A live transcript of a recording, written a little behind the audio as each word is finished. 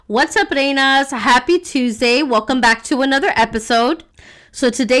What's up, Reinas? Happy Tuesday. Welcome back to another episode. So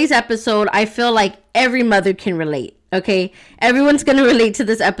today's episode, I feel like every mother can relate, okay? Everyone's going to relate to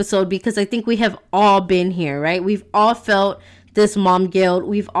this episode because I think we have all been here, right? We've all felt this mom guilt.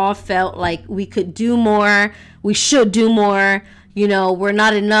 We've all felt like we could do more. We should do more. You know, we're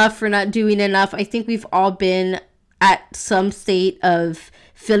not enough. We're not doing enough. I think we've all been at some state of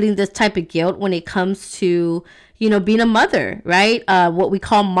feeling this type of guilt when it comes to, you know, being a mother, right? What we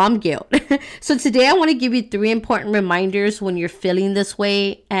call mom guilt. So today I want to give you 3 important reminders when you're feeling this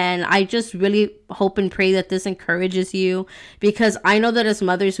way. And I just really hope and pray that this encourages you, because I know that as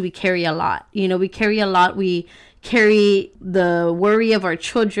mothers, we carry a lot. You know, we carry a lot. We carry the worry of our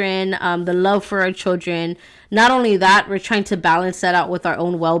children, the love for our children. Not only that, we're trying to balance that out with our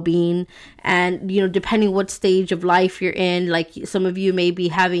own well-being. And, you know, depending what stage of life you're in, like some of you may be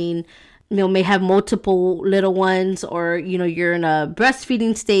having, you know, may have multiple little ones, or, you know, you're in a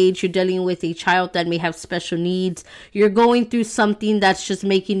breastfeeding stage, you're dealing with a child that may have special needs. You're going through something that's just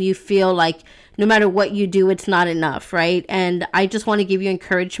making you feel like no matter what you do, it's not enough, right? And I just want to give you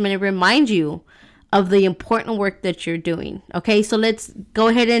encouragement and remind you of the important work that you're doing. Okay, so let's go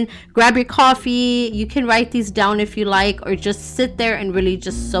ahead and grab your coffee. You can write these down if you like, or just sit there and really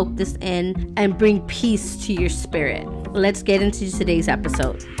just soak this in and bring peace to your spirit. Let's get into today's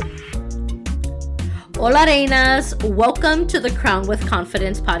episode. Hola, Reinas. Welcome to the Crown with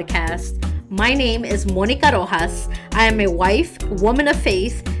Confidence podcast. My name is Monica Rojas. I am a wife, woman of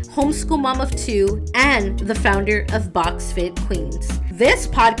faith, homeschool mom of 2, and the founder of Box Fit Queens. This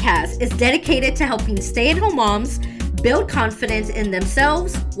podcast is dedicated to helping stay-at-home moms build confidence in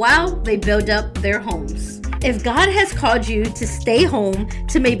themselves while they build up their homes. If God has called you to stay home,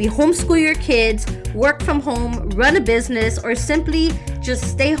 to maybe homeschool your kids, work from home, run a business, or simply just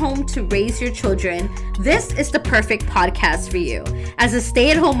stay home to raise your children, this is the perfect podcast for you. As a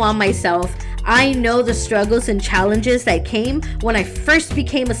stay-at-home mom myself, I know the struggles and challenges that came when I first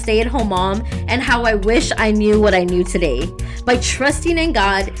became a stay-at-home mom, and how I wish I knew what I knew today. By trusting in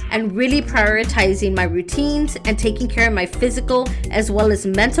God and really prioritizing my routines and taking care of my physical as well as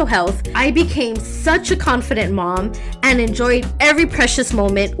mental health, I became such a confident mom and enjoyed every precious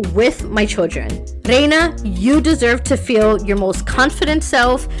moment with my children. Reina, you deserve to feel your most confident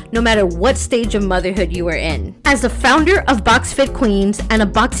self no matter what stage of motherhood you are in. As the founder of Box Fit Queens and a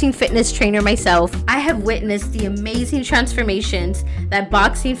boxing fitness trainer myself, I have witnessed the amazing transformations that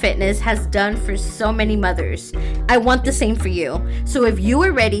boxing fitness has done for so many mothers. I want the same for you. So if you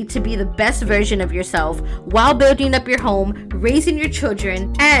are ready to be the best version of yourself while building up your home, raising your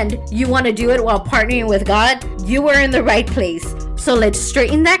children, and you want to do it while partnering with God, you are in the right place. So let's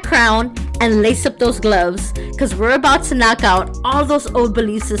straighten that crown and lace up those gloves, because we're about to knock out all those old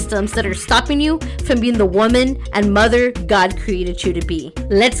belief systems that are stopping you from being the woman and mother God created you to be.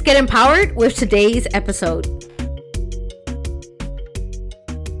 Let's get empowered with today's episode.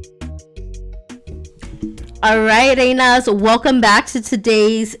 All right, Reinas, welcome back to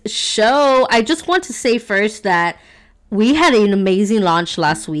today's show. I just want to say first that we had an amazing launch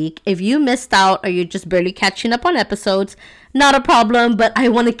last week. If you missed out or you're just barely catching up on episodes, not a problem, but I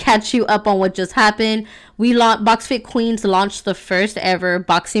want to catch you up on what just happened. Box Fit Queens launched the first ever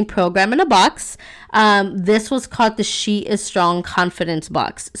boxing program in a box. This was called the She Is Strong Confidence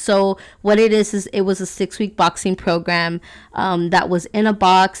Box. So what it is it was a 6-week boxing program that was in a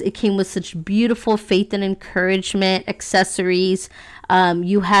box. It came with such beautiful faith and encouragement accessories.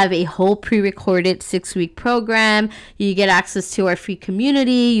 You have a whole pre-recorded 6-week program. You get access to our free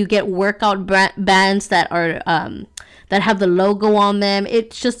community. You get workout bands that are that have the logo on them.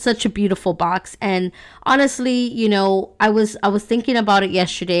 It's just such a beautiful box. And honestly, you know, I was thinking about it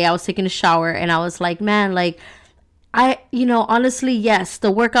yesterday. I was taking a shower and I was like, man, like, honestly, yes,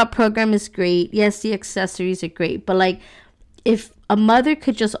 the workout program is great. Yes, the accessories are great. But like, if a mother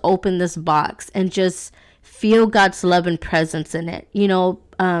could just open this box and just feel God's love and presence in it, you know,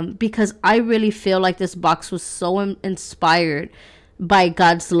 because I really feel like this box was so inspired by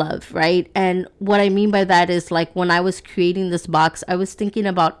God's love, right? And what I mean by that is, like, when I was creating this box, I was thinking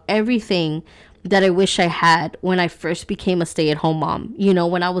about everything that I wish I had when I first became a stay-at-home mom. You know,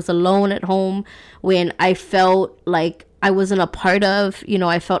 when I was alone at home, when I felt like I wasn't a part of, you know,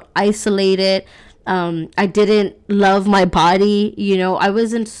 I felt isolated. I didn't love my body. You know, I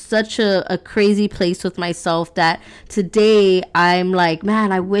was in such a crazy place with myself that today I'm like,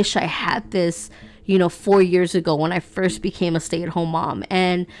 man, I wish I had this, you know, 4 years ago when I first became a stay-at-home mom.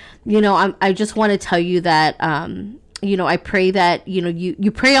 And, you know, I just want to tell you that, you know, I pray that, you know,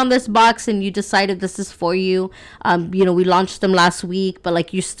 you pray on this box and you decided this is for you. You know, we launched them last week, but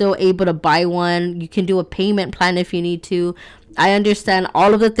like, you're still able to buy one. You can do a payment plan if you need to. I understand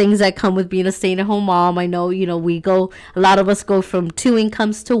all of the things that come with being a stay-at-home mom. I know, a lot of us go from 2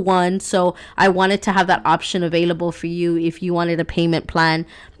 incomes to 1. So I wanted to have that option available for you if you wanted a payment plan.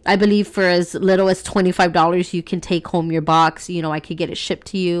 I believe for as little as $25, you can take home your box. I could get it shipped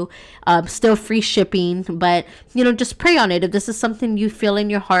to you. Still free shipping, but, just pray on it. If this is something you feel in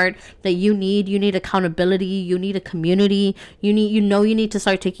your heart that you need accountability, you need a community, you need to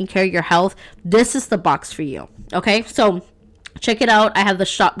start taking care of your health, this is the box for you. Okay, so check it out. I have the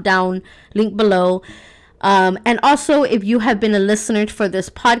shop down link below. And also, if you have been a listener for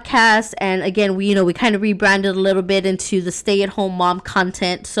this podcast, and again, we kind of rebranded a little bit into the stay-at-home mom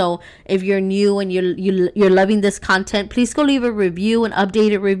content. So if you're new and you're loving this content, please go leave a review, an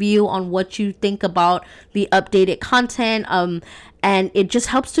updated review on what you think about the updated content. And it just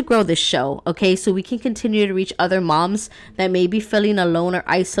helps to grow this show, okay? So we can continue to reach other moms that may be feeling alone or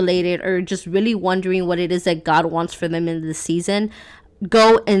isolated or just really wondering what it is that God wants for them in this season.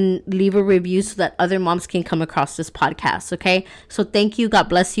 Go and leave a review so that other moms can come across this podcast, okay? So thank you. God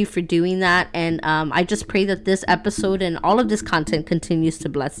bless you for doing that. And I just pray that this episode and all of this content continues to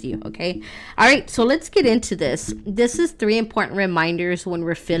bless you, okay? All right, so let's get into this. This is 3 important reminders when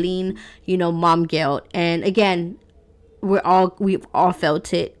we're feeling, mom guilt. And again, we've all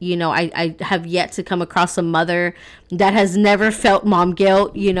felt it. I have yet to come across a mother that has never felt mom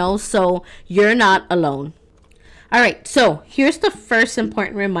guilt, so you're not alone. All right, so here's the first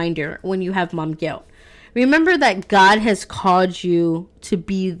important reminder when you have mom guilt. Remember that God has called you to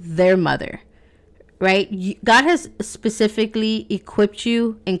be their mother, right? God has specifically equipped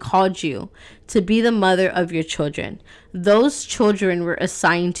you and called you to be the mother of your children. Those children were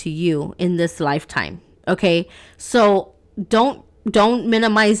assigned to you in this lifetime, okay? So don't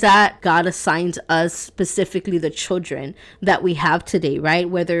minimize that. God assigns us specifically the children that we have today, right?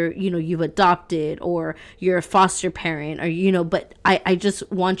 Whether, you've adopted or you're a foster parent or, but I just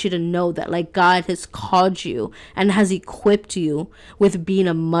want you to know that like God has called you and has equipped you with being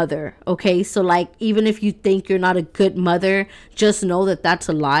a mother. Okay. So like, even if you think you're not a good mother, just know that that's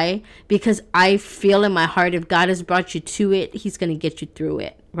a lie, because I feel in my heart, if God has brought you to it, he's going to get you through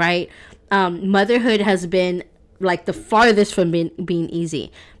it. Right. Motherhood has been like the farthest from being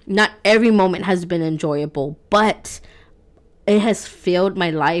easy. Not every moment has been enjoyable, but it has filled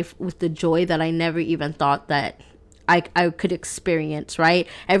my life with the joy that I never even thought that I could experience, right?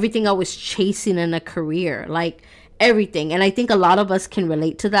 Everything I was chasing in a career, like everything. And I think a lot of us can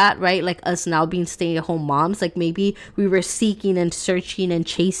relate to that, right? Like us now being stay-at-home moms, like maybe we were seeking and searching and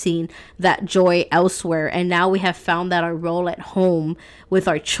chasing that joy elsewhere, and now we have found that our role at home with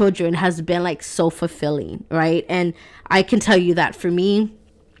our children has been like so fulfilling, right? And I can tell you that for me,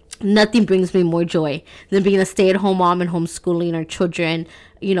 nothing brings me more joy than being a stay-at-home mom and homeschooling our children,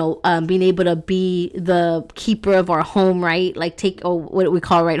 being able to be the keeper of our home, right? Like what we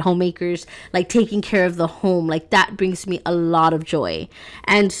call, right, homemakers, like taking care of the home. Like that brings me a lot of joy.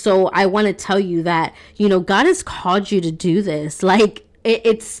 And so I want to tell you that, God has called you to do this. Like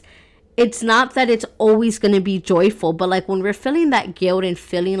it's not that it's always going to be joyful, but like when we're feeling that guilt and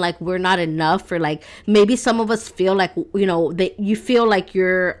feeling like we're not enough, or like maybe some of us feel like, that you feel like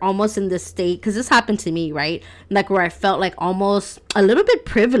you're almost in this state, because this happened to me, right? Like where I felt like almost a little bit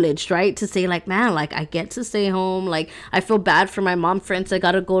privileged, right? To say like, man, like I get to stay home. Like I feel bad for my mom friends. I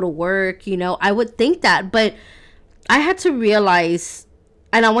got to go to work. I would think that, but I had to realize,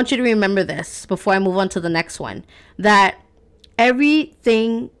 and I want you to remember this before I move on to the next one, that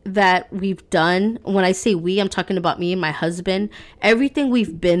everything that we've done, when I say we, I'm talking about me and my husband, everything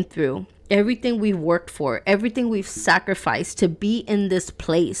we've been through, everything we've worked for, everything we've sacrificed to be in this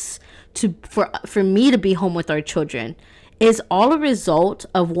place, for me to be home with our children, is all a result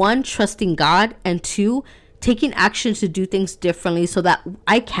of 1, trusting God, and 2, taking action to do things differently so that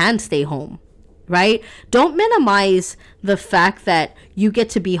I can stay home. Right? Don't minimize the fact that you get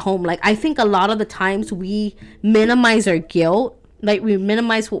to be home. Like I think a lot of the times we minimize our guilt. Like we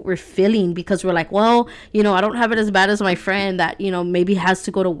minimize what we're feeling because we're like, well, I don't have it as bad as my friend that, maybe has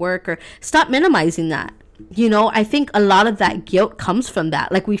to go to work. Or stop minimizing that. I think a lot of that guilt comes from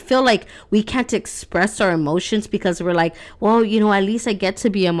that. Like we feel like we can't express our emotions because we're like, well, at least I get to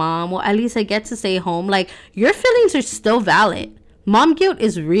be a mom. Well, at least I get to stay home. Like your feelings are still valid. Mom guilt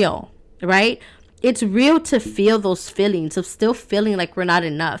is real, right? It's real to feel those feelings of still feeling like we're not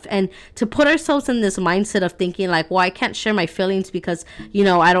enough, and to put ourselves in this mindset of thinking like, well, I can't share my feelings because,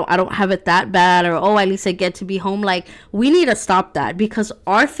 I don't have it that bad, or, oh, at least I get to be home. Like we need to stop that, because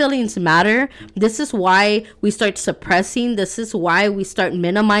our feelings matter. This is why we start suppressing. This is why we start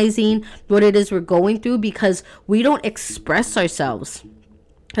minimizing what it is we're going through, because we don't express ourselves.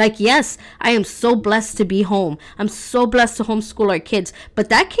 Like, yes, I am so blessed to be home. I'm so blessed to homeschool our kids. But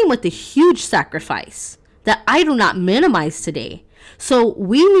that came with a huge sacrifice that I do not minimize today. So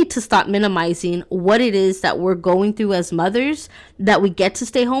we need to stop minimizing what it is that we're going through as mothers, that we get to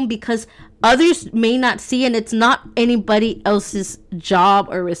stay home, because others may not see, and it's not anybody else's job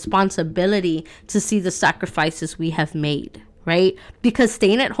or responsibility to see the sacrifices we have made, right? Because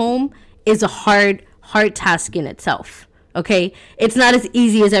staying at home is a hard task in itself. Okay, it's not as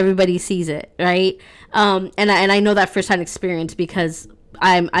easy as everybody sees it, right? And I know that firsthand experience because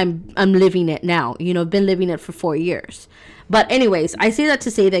I'm living it now. You know, I've been living it for 4 years. But anyways, I say that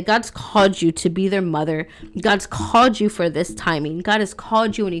to say that God's called you to be their mother. God's called you for this timing. God has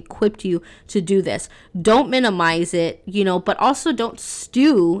called you and equipped you to do this. Don't minimize it, you know, but also don't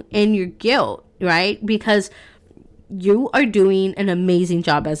stew in your guilt, right? Because you are doing an amazing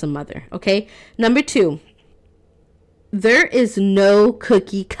job as a mother. Okay. Number 2. There is no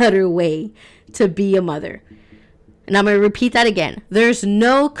cookie cutter way to be a mother. And I'm going to repeat that again. There's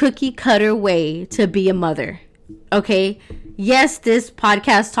no cookie cutter way to be a mother. Okay? Yes, this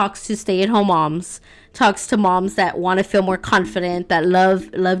podcast talks to stay-at-home moms, talks to moms that want to feel more confident, that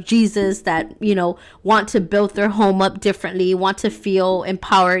love Jesus, that, you know, want to build their home up differently, want to feel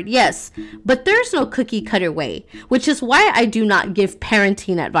empowered. Yes, but there's no cookie cutter way, which is why I do not give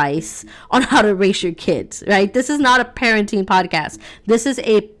parenting advice on how to raise your kids, right? This is not a parenting podcast. This is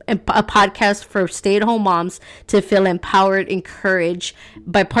a podcast for stay-at-home moms to feel empowered, encouraged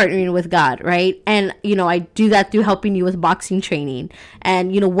by partnering with God, right? And, you know, I do that through helping you with boxing training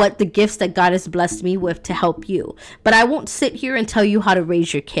and, you know, what the gifts that God has blessed me with to help you. But I won't sit here and tell you how to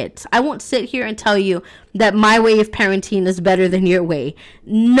raise your kids. I won't sit here and tell you that my way of parenting is better than your way.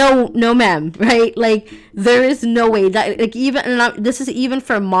 No, ma'am, right? Like, there is no way that, like, even, and this is even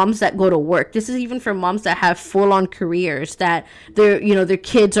for moms that go to work. This is even for moms that have full-on careers, that their, you know, their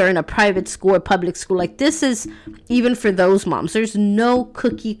kids are in a private school or public school. Like, this is even for those moms. There's no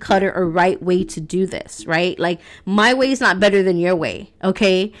cookie cutter or right way to do this, right? Like, my way is not better than your way,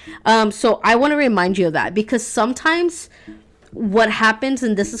 okay? So I want to remind you of that, because sometimes what happens,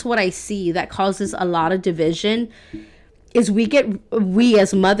 and this is what I see that causes a lot of division, is we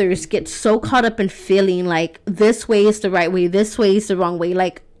as mothers get so caught up in feeling like this way is the right way, this way is the wrong way.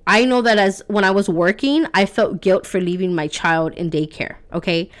 Like, I know that as when I was working, I felt guilt for leaving my child in daycare.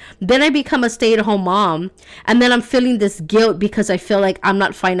 Okay. Then I become a stay-at-home mom, and then I'm feeling this guilt because I feel like I'm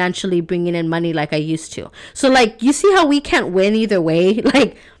not financially bringing in money like I used to. So, like, you see how we can't win either way?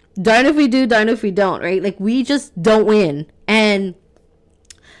 Like, darn if we do, darn if we don't, right? Like, we just don't win. And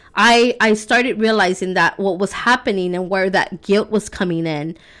I started realizing that what was happening and where that guilt was coming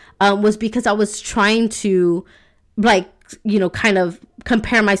in was because I was trying to, like, you know, kind of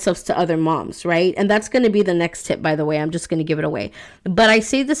compare myself to other moms, right? And that's going to be the next tip, by the way. I'm just going to give it away. But I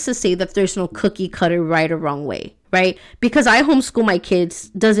say this to say that there's no cookie cutter right or wrong way, right? Because I homeschool my kids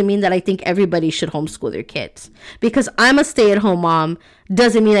doesn't mean that I think everybody should homeschool their kids. Because I'm a stay-at-home mom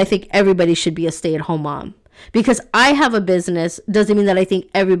doesn't mean I think everybody should be a stay-at-home mom. Because I have a business doesn't mean that I think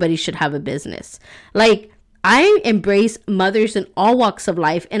everybody should have a business. Like, I embrace mothers in all walks of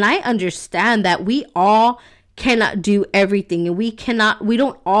life, and I understand that we all cannot do everything, and we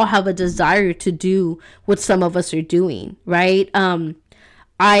don't all have a desire to do what some of us are doing, right?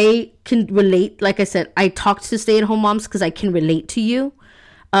 I can relate. Like I said, I talk to stay-at-home moms because I can relate to you.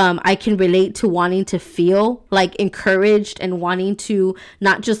 I can relate to wanting to feel like encouraged and wanting to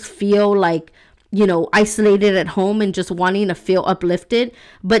not just feel like, you know, isolated at home and just wanting to feel uplifted,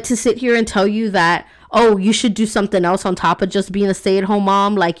 but to sit here and tell you that, oh, you should do something else on top of just being a stay-at-home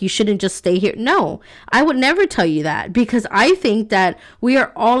mom. Like, you shouldn't just stay here. No, I would never tell you that, because I think that we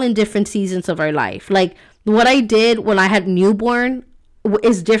are all in different seasons of our life. Like, what I did when I had newborn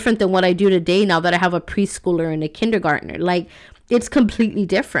is different than what I do today now that I have a preschooler and a kindergartner. Like, it's completely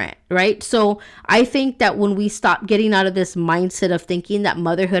different, right? So I think that when we stop getting out of this mindset of thinking that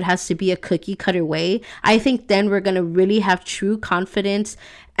motherhood has to be a cookie cutter way, I think then we're going to really have true confidence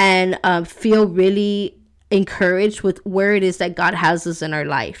and feel really encouraged with where it is that God has us in our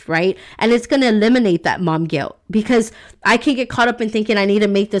life, right? And it's going to eliminate that mom guilt, because I can get caught up in thinking I need to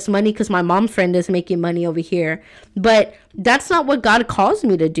make this money because my mom friend is making money over here. But that's not what God calls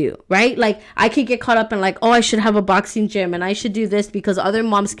me to do, right? Like, I could get caught up in like, oh, I should have a boxing gym and I should do this because other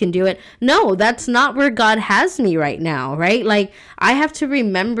moms can do it. No, that's not where God has me right now, right? Like, I have to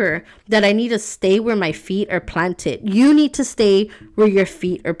remember that I need to stay where my feet are planted. You need to stay where your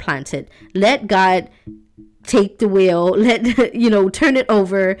feet are planted. Let God take the wheel, let, you know, turn it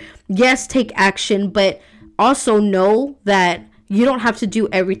over. Yes, take action, but also know that you don't have to do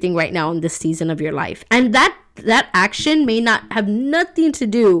everything right now in this season of your life. And that that action may not have nothing to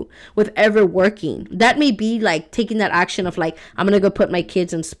do with ever working. That may be like taking that action of like, I'm gonna go put my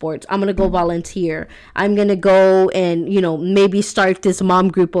kids in sports, I'm gonna go volunteer, I'm gonna go and, you know, maybe start this mom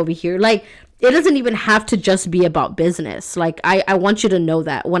group over here. Like, it doesn't even have to just be about business. Like, I want you to know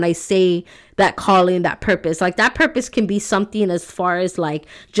that when I say that calling, that purpose, like that purpose can be something as far as like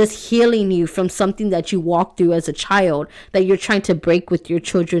just healing you from something that you walked through as a child that you're trying to break with your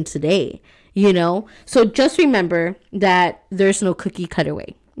children today, you know? So just remember that there's no cookie cutter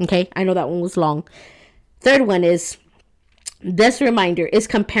way. Okay. I know that one was long. Third one is, this reminder is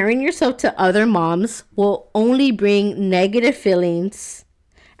comparing yourself to other moms will only bring negative feelings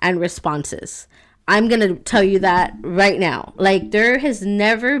and responses. I'm going to tell you that right now. Like, there has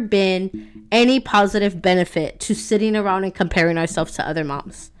never been any positive benefit to sitting around and comparing ourselves to other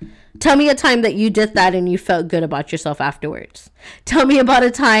moms. Tell me a time that you did that and you felt good about yourself afterwards. Tell me about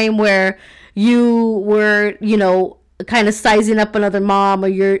a time where you were, you know, kind of sizing up another mom, or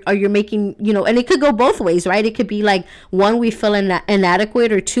you're making, you know, and it could go both ways, right? It could be like, one, we feel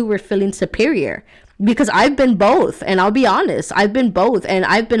inadequate, or two, we're feeling superior. Because I've been both, and I'll be honest, I've been both, and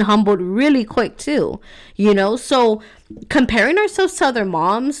I've been humbled really quick too, you know? So comparing ourselves to other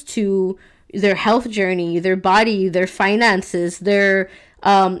moms, to their health journey, their body, their finances, their,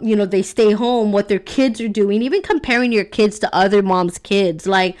 you know, they stay home, what their kids are doing, even comparing your kids to other moms' kids,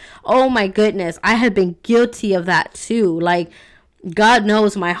 like, oh my goodness, I have been guilty of that too. Like, God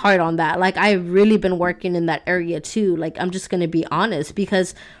knows my heart on that. Like, I've really been working in that area too. Like, I'm just going to be honest,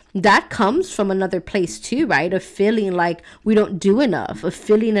 because that comes from another place too, right? Of feeling like we don't do enough, of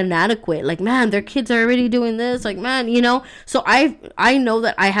feeling inadequate. Like, man, their kids are already doing this. Like, man, you know, so I know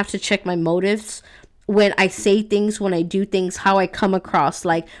that I have to check my motives when I say things, when I do things, how I come across.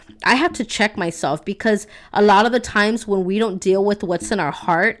 Like, I have to check myself, because a lot of the times when we don't deal with what's in our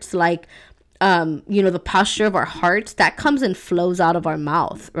hearts, like, you know, the posture of our hearts, that comes and flows out of our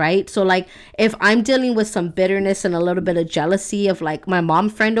mouth, right? So like, if I'm dealing with some bitterness and a little bit of jealousy of like my mom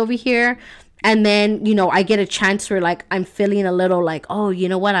friend over here, and then, you know, I get a chance where like I'm feeling a little like, oh, you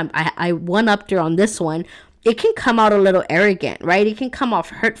know what, I one-upped her on this one, it can come out a little arrogant, right? It can come off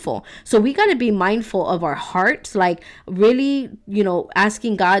hurtful. So we got to be mindful of our hearts, like really, you know,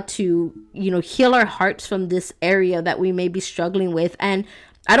 asking God to, you know, heal our hearts from this area that we may be struggling with. And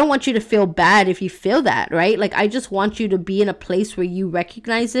I don't want you to feel bad if you feel that, right? Like, I just want you to be in a place where you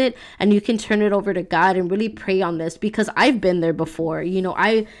recognize it and you can turn it over to God and really pray on this, because I've been there before. You know,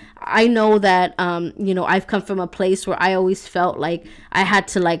 I know that, you know, I've come from a place where I always felt like I had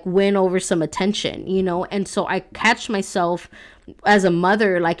to like win over some attention, you know, and so I catch myself as a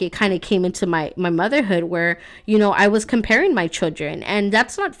mother, like it kind of came into my motherhood where, you know, I was comparing my children, and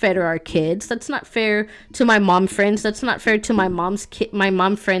that's not fair to our kids. That's not fair to my mom friends. That's not fair to my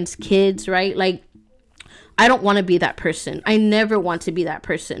mom friends' kids, right? Like, I don't want to be that person. I never want to be that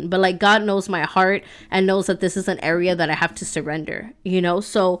person. But like, God knows my heart and knows that this is an area that I have to surrender, you know?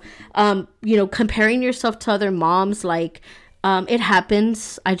 So, you know, comparing yourself to other moms, like, it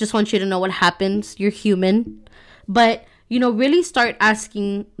happens. I just want you to know what happens. You're human. But, you know, really start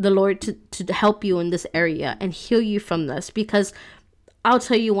asking the Lord to help you in this area and heal you from this, because I'll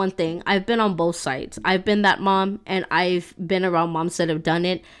tell you one thing. I've been on both sides. I've been that mom, and I've been around moms that have done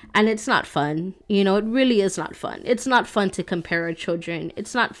it, and it's not fun. You know, it really is not fun. It's not fun to compare our children.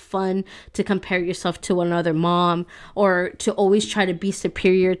 It's not fun to compare yourself to another mom, or to always try to be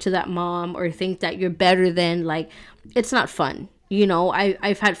superior to that mom, or think that you're better than, like, it's not fun. You know,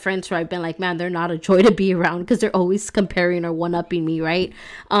 I've had friends where I've been like, man, they're not a joy to be around, because they're always comparing or one-upping me, right?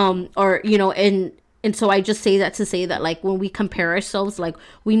 Or, you know, and so I just say that to say that, like, when we compare ourselves, like,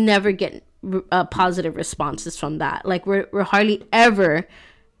 we never get positive responses from that. Like, we're hardly ever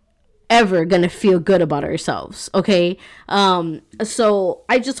gonna feel good about ourselves, okay? So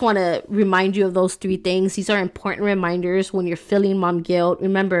I just want to remind you of those three things. These are important reminders when you're feeling mom guilt.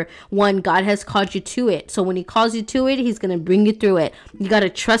 Remember, one, God has called you to it. So when he calls you to it, he's gonna bring you through it. You got to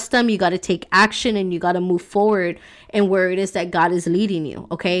trust him, you got to take action, and you got to move forward and where it is that God is leading you,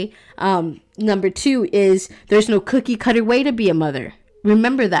 okay? Number two is, there's no cookie cutter way to be a mother.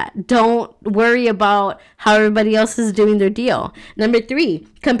 Remember that. Don't worry about how everybody else is doing their deal. Number three,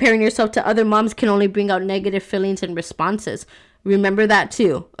 comparing yourself to other moms can only bring out negative feelings and responses. Remember that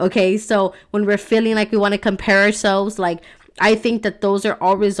too. Okay. So when we're feeling like we want to compare ourselves, like, I think that those are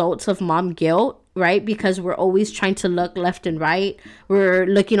all results of mom guilt, right? Because we're always trying to look left and right. We're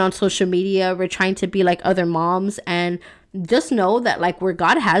looking on social media. We're trying to be like other moms, and just know that, like, where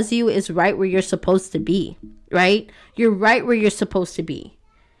God has you is right where you're supposed to be, right? You're right where you're supposed to be.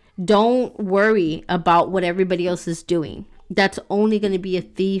 Don't worry about what everybody else is doing. that's only going to be a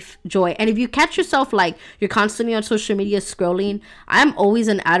thief joy. And if you catch yourself like you're constantly on social media scrolling, I'm always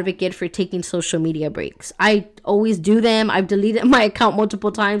an advocate for taking social media breaks. I always do them. I've deleted my account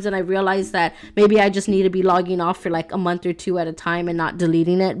multiple times, and I realized that maybe I just need to be logging off for like a month or two at a time and not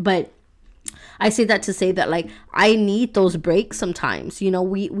deleting it. But I say that to say that like I need those breaks sometimes.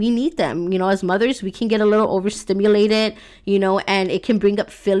 We need them. As mothers, we can get a little overstimulated, and it can bring up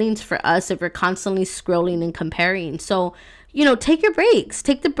feelings for us if we're constantly scrolling and comparing. So take your breaks.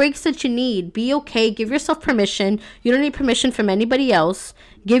 Take the breaks that you need. Be okay. Give yourself permission. You don't need permission from anybody else.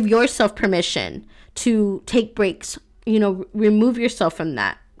 Give yourself permission to take breaks. Remove yourself from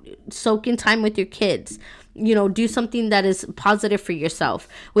that. Soak in time with your kids. Do something that is positive for yourself.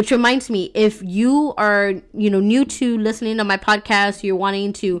 Which reminds me, if you are, new to listening to my podcast, you're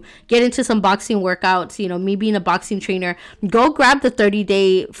wanting to get into some boxing workouts, me being a boxing trainer, go grab the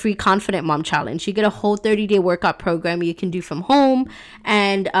 30-day free Confident Mom Challenge. You get a whole 30-day workout program you can do from home.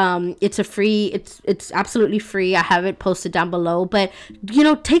 And it's absolutely free. I have it posted down below. But,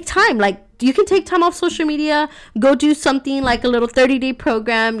 take time. Like, you can take time off social media, go do something like a little 30-day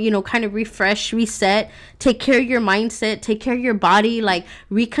program, kind of refresh, reset, take care of your mindset, take care of your body, like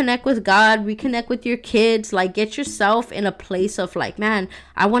reconnect with God, reconnect with your kids, like get yourself in a place of like, man,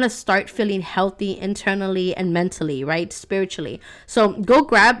 I want to start feeling healthy internally and mentally, right? Spiritually. So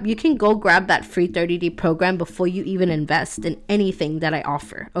you can go grab that free 30-day program before you even invest in anything that I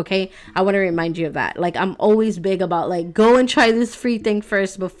offer. Okay. I want to remind you of that. Like, I'm always big about like, go and try this free thing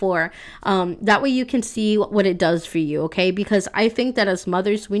first before, that way you can see what it does for you, okay? Because I think that as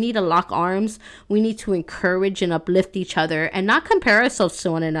mothers, we need to lock arms. We need to encourage and uplift each other and not compare ourselves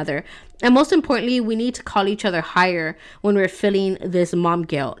to one another. And most importantly, we need to call each other higher when we're feeling this mom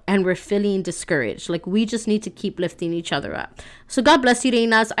guilt and we're feeling discouraged. Like, we just need to keep lifting each other up. So God bless you,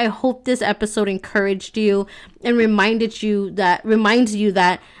 Reinas. I hope this episode encouraged you and reminds you that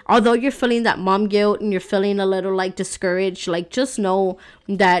although you're feeling that mom guilt and you're feeling a little like discouraged, like just know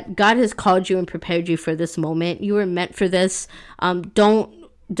that God has called you and prepared you for this moment. You were meant for this.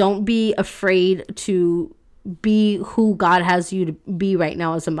 Don't be afraid to be who God has you to be right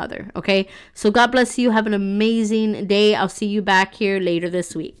now as a mother. Okay. So God bless you. Have an amazing day. I'll see you back here later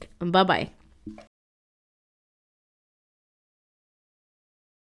this week. Bye-bye.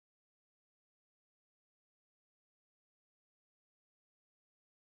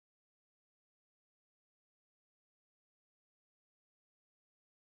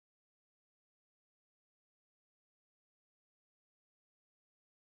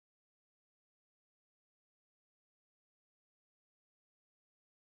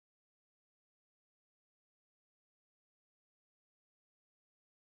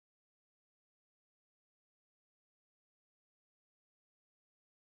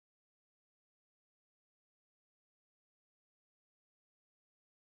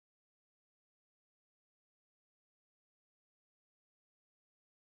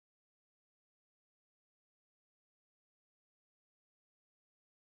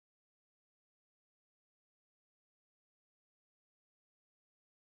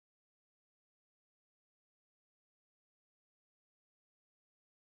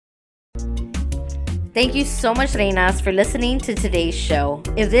 Thank you so much, Reinas, for listening to today's show.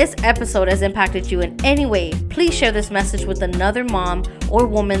 If this episode has impacted you in any way, please share this message with another mom or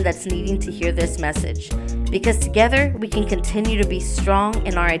woman that's needing to hear this message. Because together, we can continue to be strong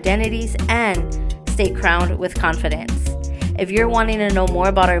in our identities and stay crowned with confidence. If you're wanting to know more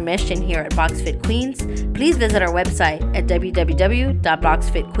about our mission here at BoxFit Queens, please visit our website at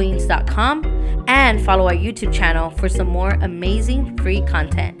www.boxfitqueens.com and follow our YouTube channel for some more amazing free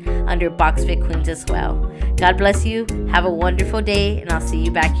content under BoxFit Queens as well. God bless you. Have a wonderful day, and I'll see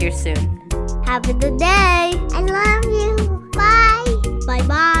you back here soon. Have a good day. I love you. Bye.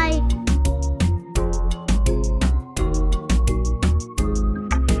 Bye-bye.